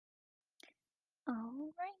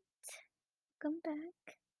Alright, welcome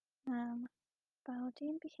back. Biology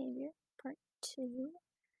and behavior, part 2.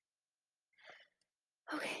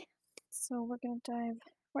 Okay, so we're going to dive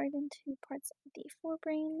right into parts of the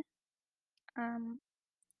forebrain.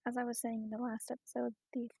 As I was saying in the last episode,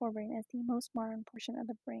 the forebrain is the most modern portion of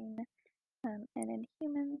the brain, and in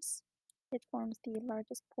humans, it forms the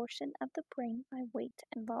largest portion of the brain by weight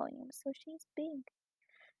and volume, so she's big.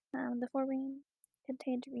 The forebrain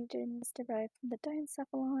contained regions derived from the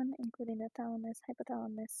diencephalon, including the thalamus,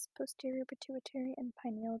 hypothalamus, posterior pituitary, and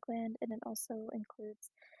pineal gland, and it also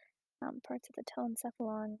includes parts of the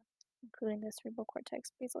telencephalon, including the cerebral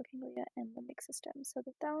cortex, basal ganglia, and limbic system. So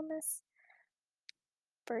the thalamus,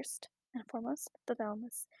 first and foremost, the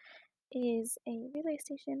thalamus is a relay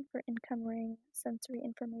station for incoming sensory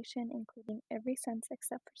information, including every sense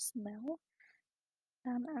except for smell.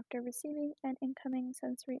 After receiving an incoming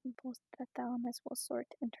sensory impulse, the thalamus will sort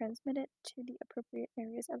and transmit it to the appropriate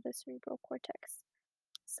areas of the cerebral cortex.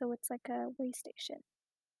 So it's like a way station.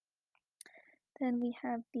 Then we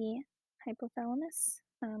have the hypothalamus,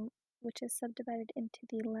 which is subdivided into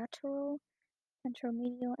the lateral,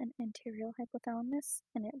 ventromedial, and anterior hypothalamus,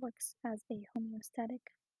 and it works as a homeostatic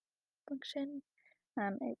function.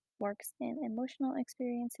 It works in emotional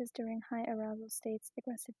experiences during high arousal states,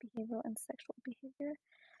 aggressive behavioral, and sexual behavior.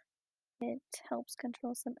 It helps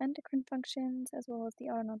control some endocrine functions as well as the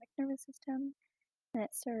autonomic nervous system, and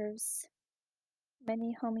it serves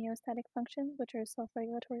many homeostatic functions, which are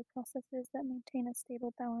self-regulatory processes that maintain a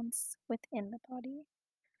stable balance within the body.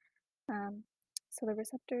 So the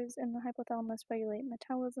receptors in the hypothalamus regulate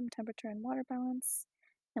metabolism, temperature, and water balance,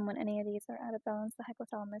 and when any of these are out of balance, the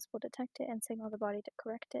hypothalamus will detect it and signal the body to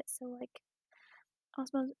correct it. So like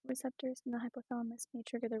osmoreceptors in the hypothalamus may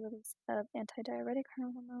trigger the release of antidiuretic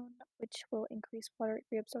hormone, which will increase water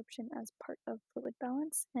reabsorption as part of fluid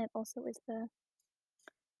balance, and it also is the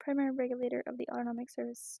primary regulator of the autonomic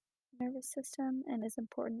nervous system and is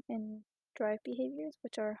important in drive behaviors,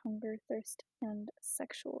 which are hunger, thirst, and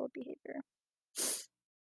sexual behavior.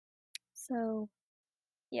 So,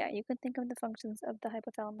 yeah, you can think of the functions of the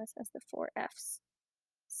hypothalamus as the 4 F's.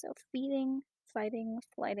 So, feeding, fighting,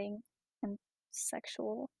 flighting, and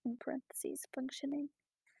sexual, in parentheses, functioning.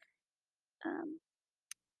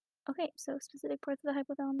 Okay, so specific parts of the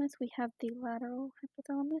hypothalamus, we have the lateral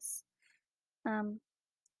hypothalamus.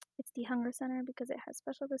 It's the hunger center because it has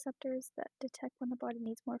special receptors that detect when the body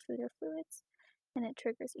needs more food or fluids, and it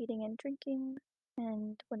triggers eating and drinking,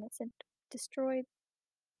 and when it's destroyed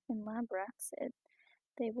in lab rats,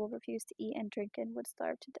 they will refuse to eat and drink and would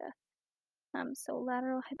starve to death. So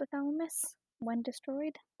lateral hypothalamus, when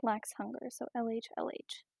destroyed, lacks hunger, so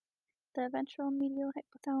LH. The ventral medial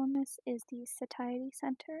hypothalamus is the satiety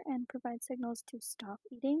center and provides signals to stop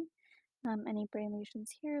eating. Any brain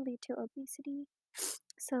lesions here lead to obesity.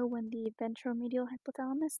 So when the ventromedial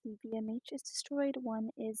hypothalamus, the VMH, is destroyed, one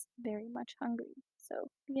is very much hungry.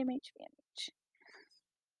 So VMH.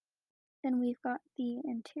 Then we've got the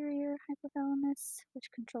anterior hypothalamus,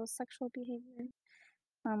 which controls sexual behavior.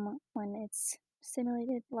 When it's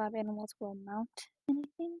stimulated, lab animals will mount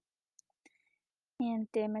anything,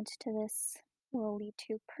 and damage to this will lead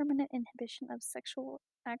to permanent inhibition of sexual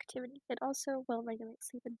activity. It also will regulate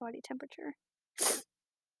sleep and body temperature.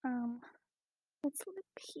 Let's look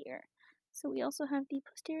here. So we also have the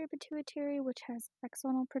posterior pituitary, which has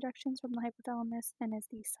axonal productions from the hypothalamus and is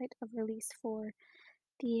the site of release for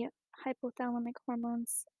the hypothalamic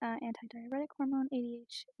hormones, antidiuretic hormone,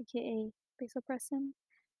 ADH, aka vasopressin,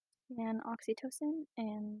 and oxytocin,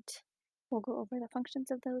 and we'll go over the functions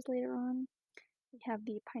of those later on. We have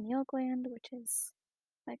the pineal gland, which is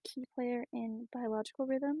a key player in biological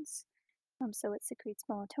rhythms. So it secretes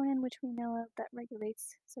melatonin, which we know of, that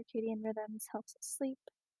regulates circadian rhythms, helps us sleep.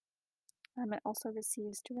 It also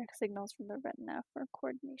receives direct signals from the retina for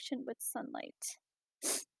coordination with sunlight.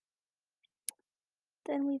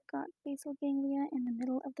 Then we've got basal ganglia in the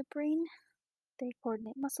middle of the brain. They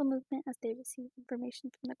coordinate muscle movement as they receive information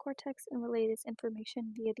from the cortex and relay this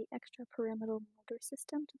information via the extrapyramidal motor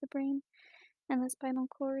system to the brain and the spinal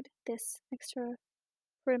cord. This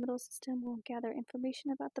extrapyramidal system will gather information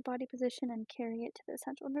about the body position and carry it to the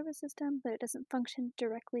central nervous system, but it doesn't function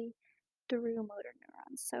directly through motor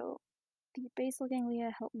neurons. So the basal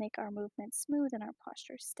ganglia help make our movement smooth and our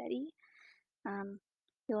posture steady.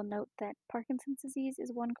 You'll note that Parkinson's disease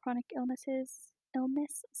is one chronic illness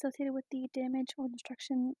associated with the damage or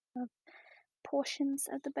destruction of portions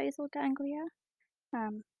of the basal ganglia.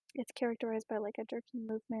 It's characterized by like a jerky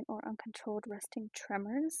movement or uncontrolled resting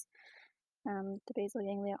tremors. The basal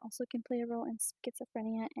ganglia also can play a role in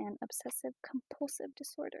schizophrenia and obsessive compulsive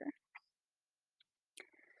disorder.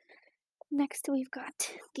 Next, we've got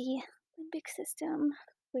the limbic system,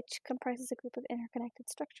 which comprises a group of interconnected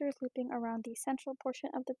structures looping around the central portion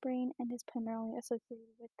of the brain and is primarily associated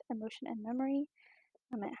with emotion and memory.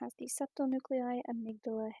 It has the septal nuclei,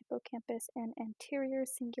 amygdala, hippocampus, and anterior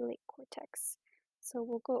cingulate cortex. So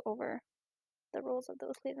we'll go over the roles of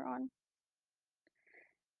those later on.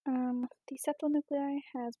 The septal nuclei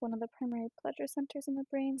has one of the primary pleasure centers in the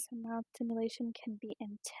brain, so mild stimulation can be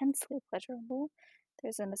intensely pleasurable.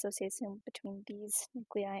 There's an association between these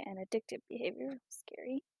nuclei and addictive behavior.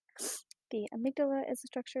 Scary. The amygdala is a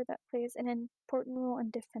structure that plays an important role in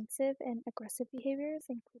defensive and aggressive behaviors,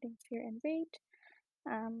 including fear and rage.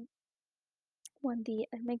 When the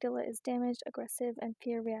amygdala is damaged, aggressive and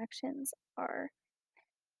fear reactions are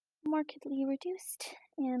markedly reduced,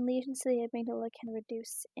 and lesions to the amygdala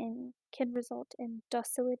can result in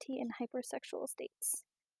docility and hypersexual states.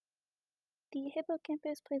 The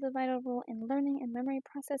hippocampus plays a vital role in learning and memory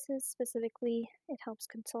processes. Specifically, it helps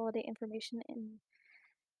consolidate information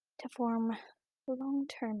to form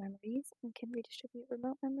long-term memories and can redistribute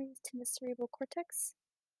remote memories to the cerebral cortex.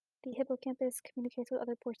 The hippocampus communicates with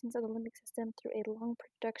other portions of the limbic system through a long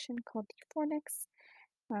production called the fornix.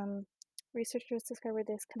 Researchers discovered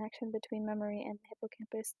this connection between memory and the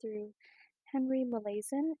hippocampus through Henry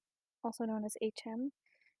Molaison, also known as HM.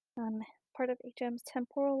 Part of HM's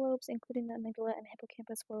temporal lobes, including the amygdala and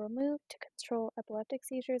hippocampus, were removed to control epileptic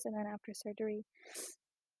seizures, and then after surgery,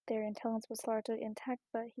 their intelligence was largely intact,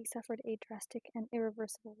 but he suffered a drastic and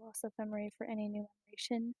irreversible loss of memory for any new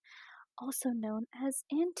generation, also known as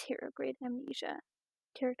anterograde amnesia,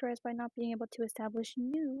 characterized by not being able to establish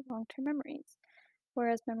new long-term memories,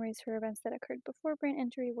 whereas memories for events that occurred before brain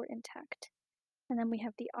injury were intact. And then we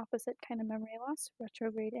have the opposite kind of memory loss,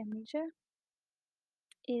 retrograde amnesia,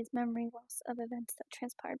 is memory loss of events that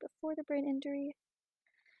transpired before the brain injury.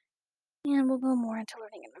 And we'll go more into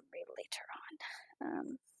learning and memory later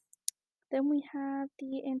on. Then we have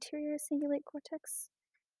the anterior cingulate cortex,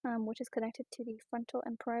 which is connected to the frontal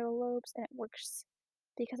and parietal lobes, and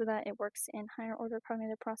because of that, it works in higher order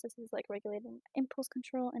cognitive processes like regulating impulse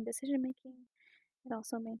control and decision making. It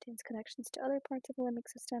also maintains connections to other parts of the limbic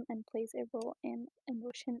system and plays a role in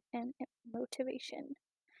emotion and motivation.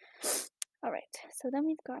 Alright, so then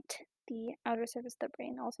we've got the outer surface of the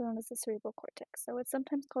brain, also known as the cerebral cortex. So it's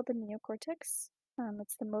sometimes called the neocortex.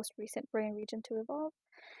 It's the most recent brain region to evolve.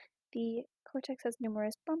 The cortex has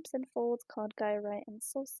numerous bumps and folds called gyri and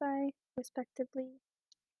sulci, respectively.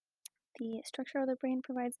 The structure of the brain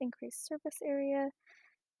provides increased surface area,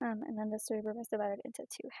 and then the cerebrum is divided into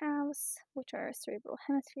two halves, which are cerebral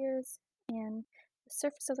hemispheres, and the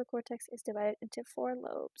surface of the cortex is divided into four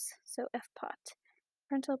lobes, so FPOT,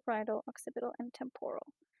 frontal, parietal, occipital, and temporal.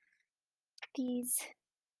 These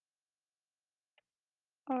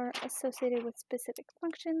are associated with specific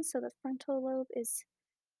functions, so the frontal lobe is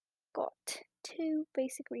got two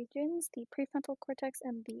basic regions, the prefrontal cortex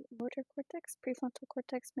and the motor cortex. Prefrontal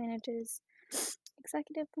cortex manages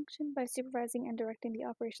executive function by supervising and directing the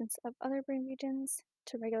operations of other brain regions.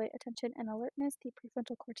 To regulate attention and alertness, the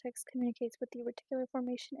prefrontal cortex communicates with the reticular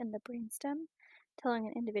formation in the brainstem, telling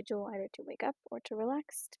an individual either to wake up or to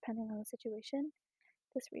relax, depending on the situation.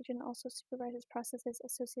 This region also supervises processes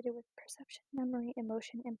associated with perception, memory,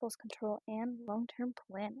 emotion, impulse control, and long-term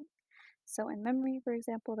planning. So in memory, for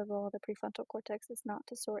example, the role of the prefrontal cortex is not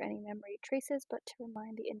to store any memory traces, but to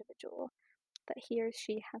remind the individual that he or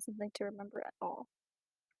she has something to remember at all.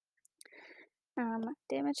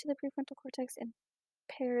 Damage to the prefrontal cortex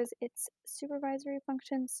impairs its supervisory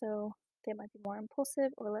function, so they might be more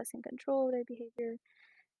impulsive or less in control of their behavior,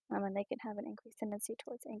 and they can have an increased tendency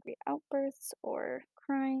towards angry outbursts or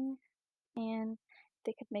crying, and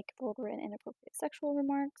they could make vulgar and inappropriate sexual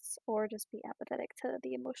remarks, or just be apathetic to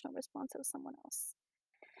the emotional response of someone else.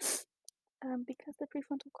 Because the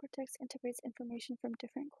prefrontal cortex integrates information from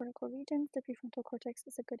different cortical regions, the prefrontal cortex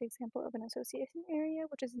is a good example of an association area,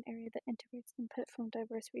 which is an area that integrates input from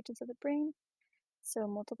diverse regions of the brain. So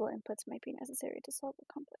multiple inputs might be necessary to solve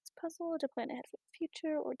a complex puzzle, to plan ahead for the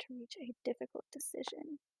future, or to reach a difficult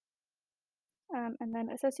decision. And then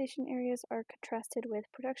association areas are contrasted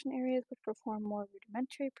with production areas, which perform more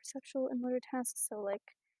rudimentary perceptual and motor tasks. So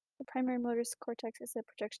like the primary motor cortex is the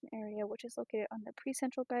projection area, which is located on the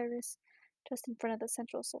precentral gyrus, just in front of the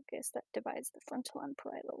central sulcus that divides the frontal and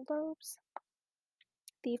parietal lobes.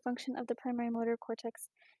 The function of the primary motor cortex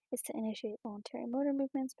is to initiate voluntary motor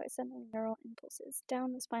movements by sending neural impulses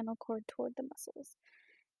down the spinal cord toward the muscles.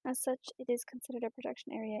 As such, it is considered a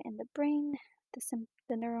projection area in the brain.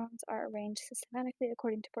 The neurons are arranged systematically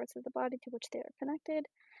according to parts of the body to which they are connected,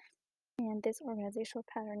 and this organizational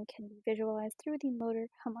pattern can be visualized through the motor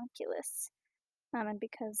homunculus. and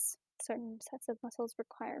because certain sets of muscles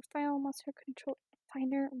require finer motor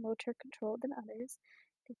control than others,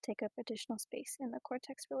 they take up additional space in the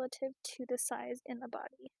cortex relative to the size in the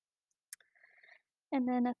body. And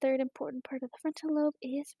then a third important part of the frontal lobe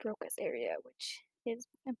is Broca's area, which is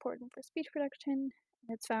important for speech production.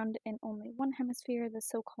 It's found in only one hemisphere, the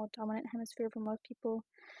so-called dominant hemisphere for most people,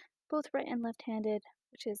 both right and left-handed,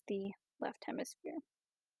 which is the left hemisphere.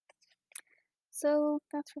 So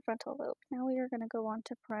that's for frontal lobe. Now we are going to go on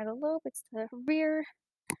to parietal lobe. It's the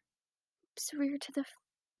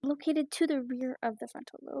located to the rear of the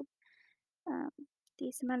frontal lobe.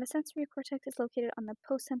 The somatosensory cortex is located on the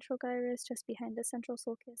postcentral gyrus just behind the central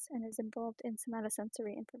sulcus and is involved in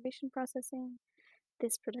somatosensory information processing.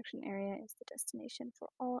 This production area is the destination for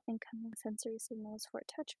all incoming sensory signals for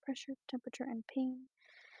touch, pressure, temperature, and pain.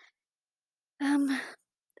 The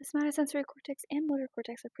somatosensory cortex and motor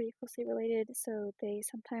cortex are pretty closely related, so they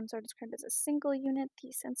sometimes are described as a single unit,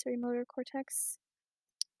 the sensory motor cortex.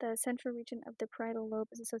 The central region of the parietal lobe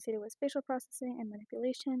is associated with spatial processing and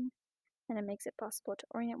manipulation, and it makes it possible to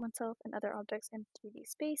orient oneself and other objects in 3D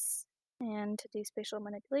space, and to do spatial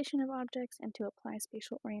manipulation of objects, and to apply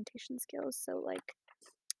spatial orientation skills, so like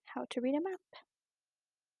how to read a map.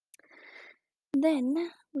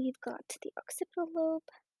 Then we've got the occipital lobe,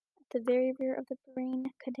 at the very rear of the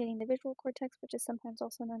brain, containing the visual cortex, which is sometimes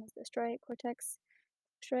also known as the striate cortex.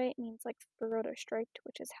 Striate means like furrowed or striped,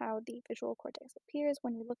 which is how the visual cortex appears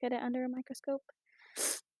when you look at it under a microscope.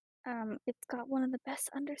 It's got one of the best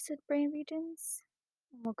understood brain regions,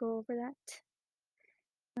 and we'll go over that.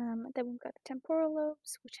 Then we've got the temporal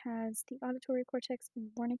lobes, which has the auditory cortex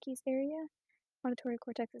and Wernicke's area. Auditory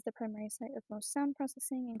cortex is the primary site of most sound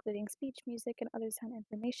processing, including speech, music, and other sound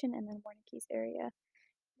information, and then Wernicke's area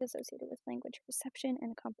is associated with language perception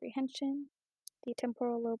and comprehension. The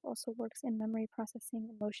temporal lobe also works in memory processing,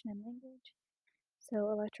 emotion, and language. So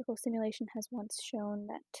electrical stimulation has once shown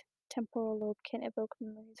that temporal lobe can evoke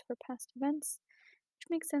memories for past events, which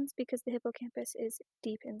makes sense because the hippocampus is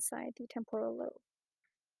deep inside the temporal lobe.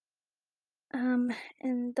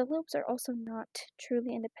 And the lobes are also not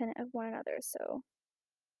truly independent of one another, so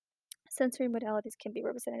sensory modalities can be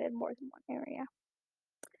represented in more than one area.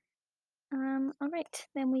 Alright,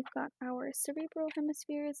 then we've got our cerebral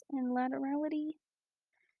hemispheres and laterality.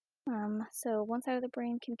 So one side of the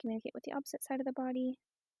brain can communicate with the opposite side of the body,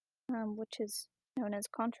 which is known as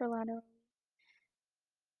contralateral.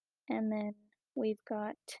 And then we've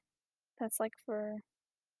got, that's like for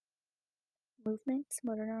movements,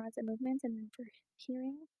 motor neurons and movements, and then for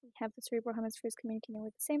hearing, we have the cerebral hemispheres communicating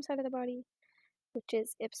with the same side of the body, which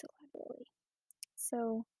is ipsilaterally.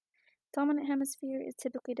 So dominant hemisphere is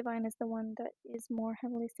typically defined as the one that is more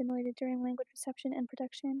heavily stimulated during language reception and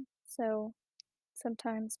production. So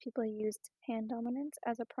sometimes people used hand dominance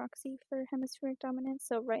as a proxy for hemispheric dominance.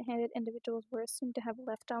 So right-handed individuals were assumed to have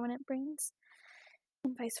left-dominant brains,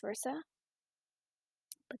 and vice versa.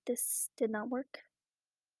 But this did not work.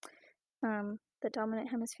 The dominant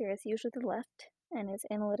hemisphere is usually the left and is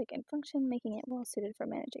analytic in function, making it well suited for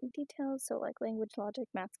managing details, so like language, logic,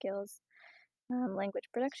 math skills, language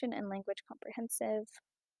production, and language comprehensive.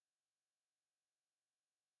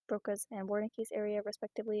 Broca's and Wernicke's area,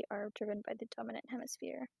 respectively, are driven by the dominant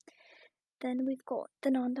hemisphere. Then we've got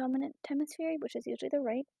the non-dominant hemisphere, which is usually the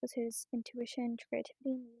right, which is intuition, creativity,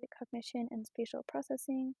 music, cognition, and spatial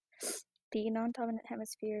processing. The non-dominant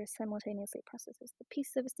hemisphere simultaneously processes the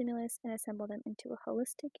pieces of a stimulus and assembles them into a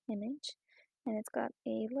holistic image, and it's got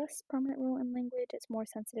a less prominent role in language. It's more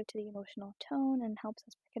sensitive to the emotional tone and helps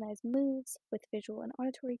us recognize moods with visual and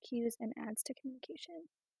auditory cues and adds to communication.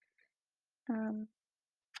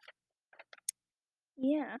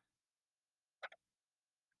 Yeah.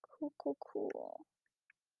 Cool.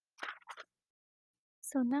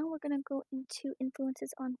 So now we're going to go into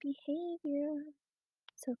influences on behavior.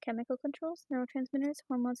 So chemical controls, neurotransmitters,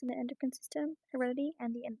 hormones in the endocrine system, heredity,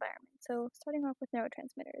 and the environment. So starting off with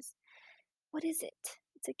neurotransmitters. What is it?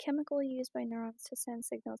 It's a chemical used by neurons to send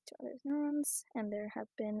signals to other neurons, and there have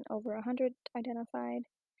been over 100 identified.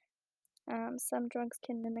 Some drugs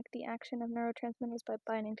can mimic the action of neurotransmitters by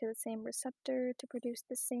binding to the same receptor to produce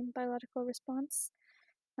the same biological response.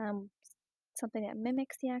 Something that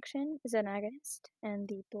mimics the action is an agonist, and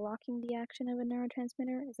the blocking the action of a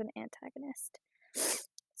neurotransmitter is an antagonist.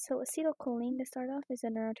 So acetylcholine, to start off, is a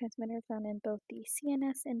neurotransmitter found in both the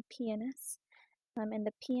CNS and PNS. In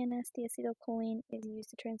the PNS, the acetylcholine is used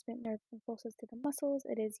to transmit nerve impulses to the muscles.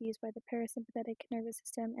 It is used by the parasympathetic nervous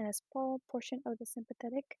system and a small portion of the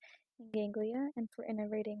sympathetic in ganglia and for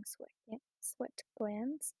innervating sweat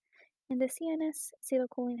glands. In the CNS,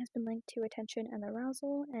 acetylcholine has been linked to attention and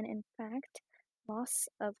arousal, and in fact, Loss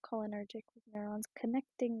of cholinergic neurons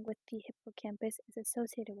connecting with the hippocampus is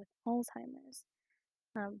associated with Alzheimer's,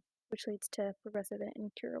 which leads to progressive and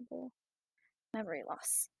incurable memory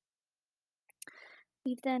loss.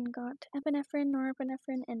 We've then got epinephrine,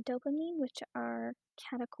 norepinephrine, and dopamine, which are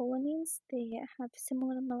catecholamines. They have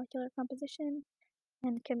similar molecular composition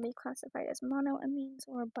and can be classified as monoamines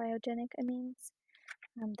or biogenic amines.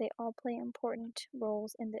 They all play important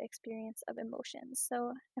roles in the experience of emotions.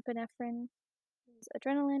 So epinephrine is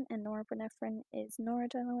adrenaline and norepinephrine is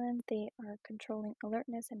noradrenaline. They are controlling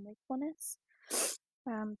alertness and wakefulness.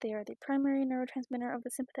 They are the primary neurotransmitter of the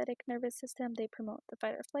sympathetic nervous system. They promote the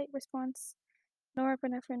fight or flight response.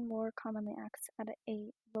 Norepinephrine more commonly acts at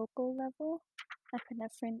a local level.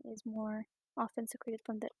 Epinephrine is more often secreted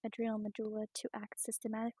from the adrenal medulla to act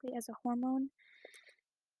systematically as a hormone.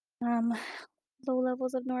 Low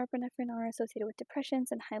levels of norepinephrine are associated with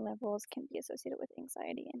depressions, and high levels can be associated with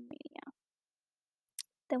anxiety and mania.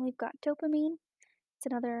 Then we've got dopamine. It's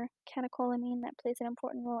another catecholamine that plays an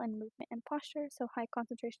important role in movement and posture, so high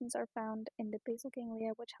concentrations are found in the basal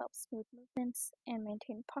ganglia, which helps smooth movements and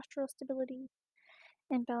maintain postural stability.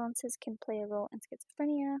 Imbalances can play a role in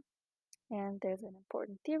schizophrenia, and there's an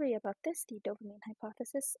important theory about this, the dopamine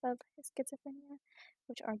hypothesis of schizophrenia,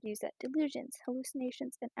 which argues that delusions,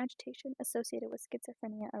 hallucinations, and agitation associated with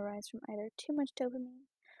schizophrenia arise from either too much dopamine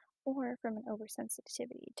or from an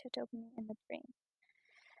oversensitivity to dopamine in the brain.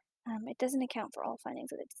 It doesn't account for all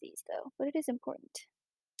findings of the disease, though, but it is important.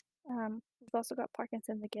 We've also got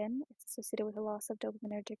Parkinson's again. It's associated with a loss of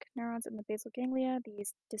dopaminergic neurons in the basal ganglia.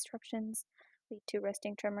 These disruptions lead to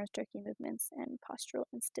resting tremors, jerky movements, and postural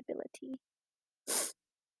instability.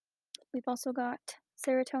 We've also got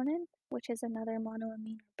serotonin, which is another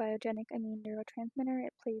monoamine or biogenic amine neurotransmitter.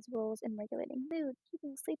 It plays roles in regulating mood,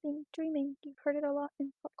 eating, sleeping, dreaming. You've heard it a lot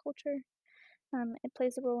in pop culture. It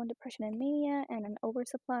plays a role in depression and mania, and an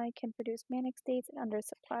oversupply can produce manic states, and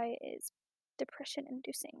undersupply is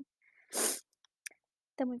depression-inducing.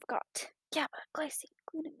 Then we've got GABA, glycine,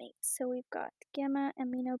 glutamate. So we've got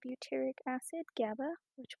gamma-aminobutyric acid, GABA,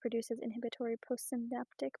 which produces inhibitory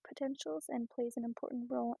postsynaptic potentials and plays an important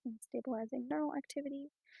role in stabilizing neural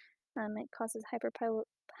activity. It causes hyperpolarization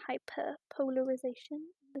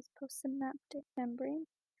of this postsynaptic membrane.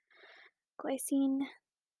 Glycine,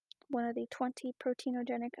 one of the 20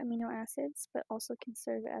 proteinogenic amino acids, but also can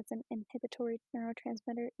serve as an inhibitory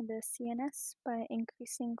neurotransmitter in the CNS by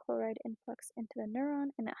increasing chloride influx into the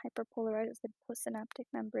neuron, and it hyperpolarizes the postsynaptic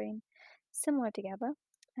membrane, similar to GABA.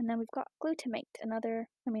 And then we've got glutamate, another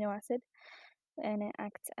amino acid, and it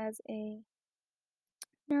acts as a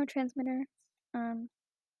neurotransmitter,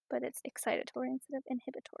 but it's excitatory instead of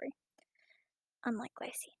inhibitory, unlike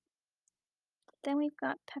glycine. Then we've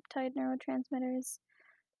got peptide neurotransmitters.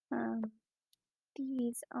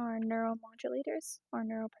 These are neuromodulators or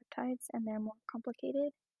neuropeptides, and they're more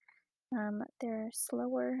complicated. They're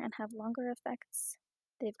slower and have longer effects.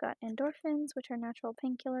 They've got endorphins, which are natural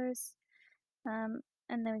painkillers, and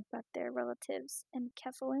then we've got their relatives,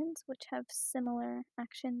 enkephalins, which have similar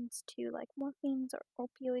actions to like morphines or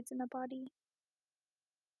opioids in the body.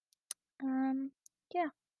 Yeah,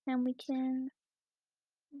 and we can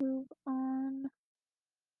move on.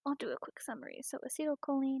 I'll do a quick summary. So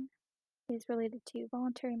acetylcholine is related to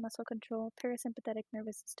voluntary muscle control, parasympathetic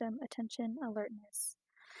nervous system, attention, alertness.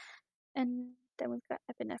 And then we've got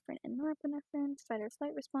epinephrine and norepinephrine, fight or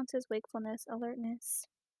flight responses, wakefulness, alertness.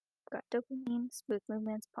 We've got dopamine, smooth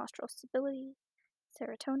movements, postural stability,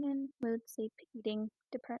 serotonin, mood, sleep, eating,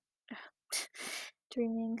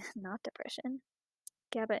 dreaming, not depression.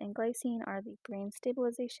 GABA and glycine are the brain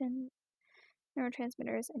stabilization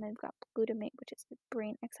neurotransmitters, and then we've got glutamate, which is the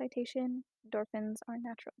brain excitation. Endorphins are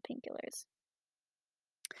natural painkillers.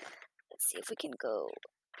 Let's see if we can go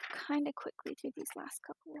kind of quickly through these last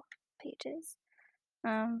couple pages.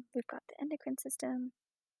 We've got the endocrine system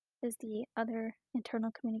is the other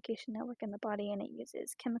internal communication network in the body, and it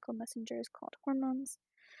uses chemical messengers called hormones.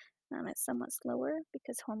 It's somewhat slower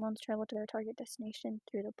because hormones travel to their target destination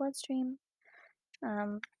through the bloodstream.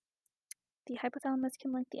 The hypothalamus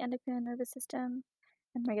can link the endocrine nervous system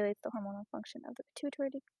and regulates the hormonal function of the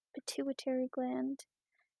pituitary gland.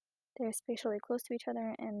 They're spatially close to each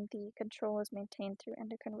other, and the control is maintained through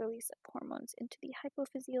endocrine release of hormones into the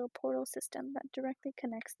hypophyseal portal system that directly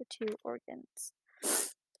connects the two organs.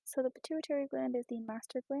 So the pituitary gland is the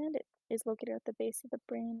master gland. It is located at the base of the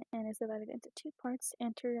brain and is divided into two parts,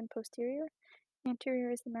 anterior and posterior. Anterior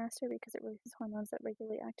is the master because it releases hormones that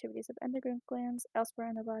regulate activities of endocrine glands elsewhere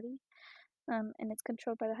in the body. and it's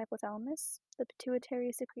controlled by the hypothalamus. The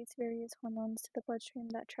pituitary secretes various hormones to the bloodstream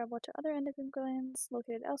that travel to other endocrine glands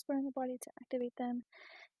located elsewhere in the body to activate them,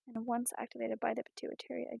 and once activated by the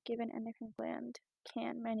pituitary, a given endocrine gland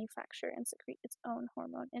can manufacture and secrete its own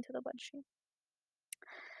hormone into the bloodstream.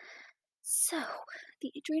 So,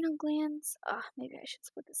 the adrenal glands, maybe I should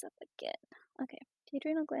split this up again. Okay, the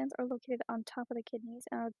adrenal glands are located on top of the kidneys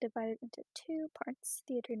and are divided into two parts,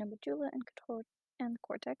 the adrenal medulla and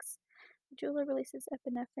cortex. Medulla releases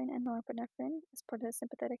epinephrine and norepinephrine as part of the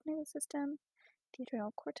sympathetic nervous system. The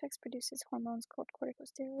adrenal cortex produces hormones called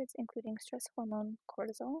corticosteroids, including stress hormone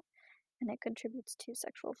cortisol, and it contributes to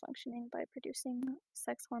sexual functioning by producing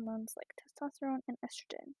sex hormones like testosterone and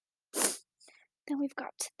estrogen. Then we've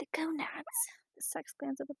got the gonads, the sex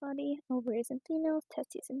glands of the body, ovaries in females,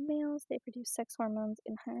 testes in males. They produce sex hormones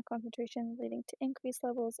in higher concentrations, leading to increased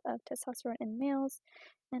levels of testosterone in males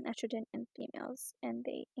and estrogen in females, and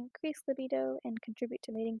they increase libido and contribute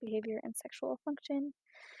to mating behavior and sexual function.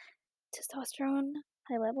 Testosterone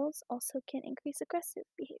high levels also can increase aggressive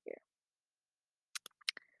behavior.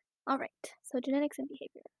 Alright, so genetics and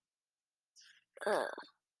behavior.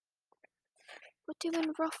 We're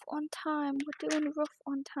doing rough on time.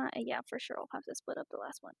 Yeah, for sure I'll have to split up the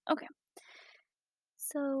last one. Okay.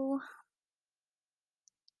 So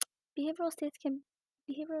behavioral traits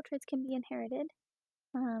can be inherited.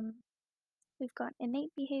 We've got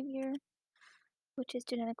innate behavior, which is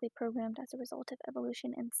genetically programmed as a result of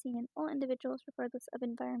evolution and seen in all individuals regardless of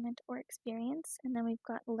environment or experience. And then we've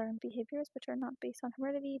got learned behaviors, which are not based on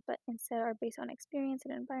heredity, but instead are based on experience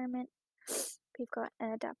and environment. We've got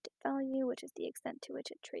an adaptive value, which is the extent to which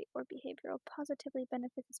a trait or behavior will positively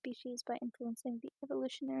benefit the species by influencing the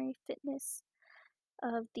evolutionary fitness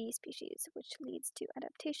of the species, which leads to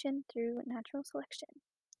adaptation through natural selection.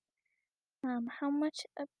 How much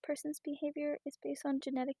a person's behavior is based on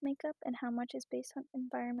genetic makeup and how much is based on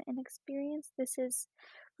environment and experience. This is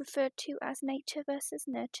referred to as nature versus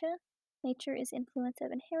nurture. Nature is influence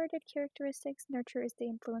of inherited characteristics, nurture is the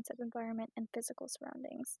influence of environment and physical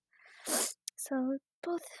surroundings. So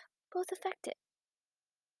both affect it.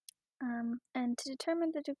 And to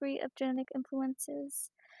determine the degree of genetic influences,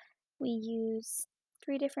 we use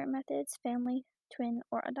 3 different methods: family, twin,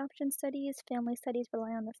 or adoption studies. Family studies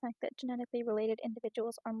rely on the fact that genetically related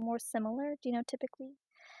individuals are more similar genotypically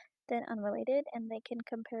than unrelated, and they can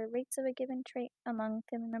compare rates of a given trait among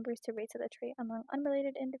family members to rates of the trait among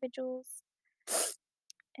unrelated individuals.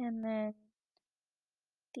 And then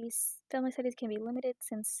these family studies can be limited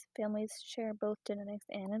since families share both genetics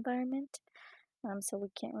and environment, so we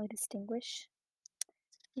can't really distinguish.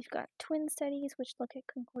 We've got twin studies, which look at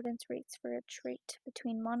concordance rates for a trait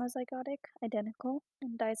between monozygotic, identical,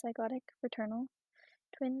 and dizygotic, fraternal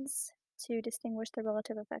twins to distinguish the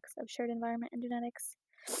relative effects of shared environment and genetics.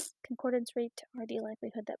 Concordance rate are the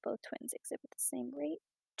likelihood that both twins exhibit the same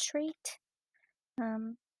trait.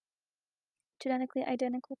 Genetically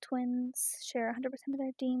identical twins share 100% of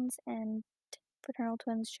their genes, and fraternal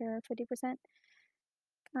twins share 50%.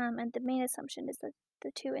 And the main assumption is that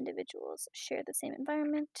the two individuals share the same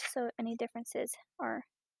environment, so any differences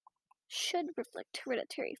should reflect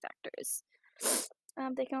hereditary factors.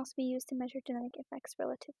 They can also be used to measure genetic effects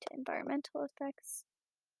relative to environmental effects.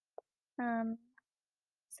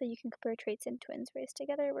 So you can compare traits in twins raised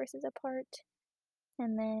together versus apart.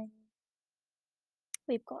 And then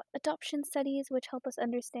we've got adoption studies, which help us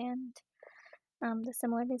understand the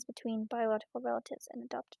similarities between biological relatives and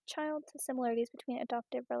adopted child, the similarities between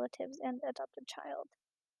adoptive relatives and adopted child.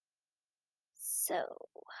 So,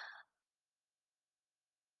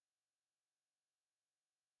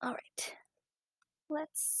 alright,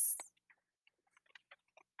 let's,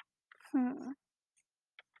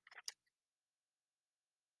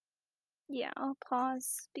 yeah, I'll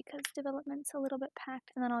pause because development's a little bit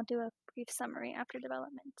packed, and then I'll do a brief summary after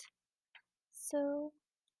development. So,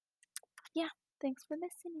 yeah, thanks for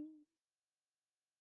listening.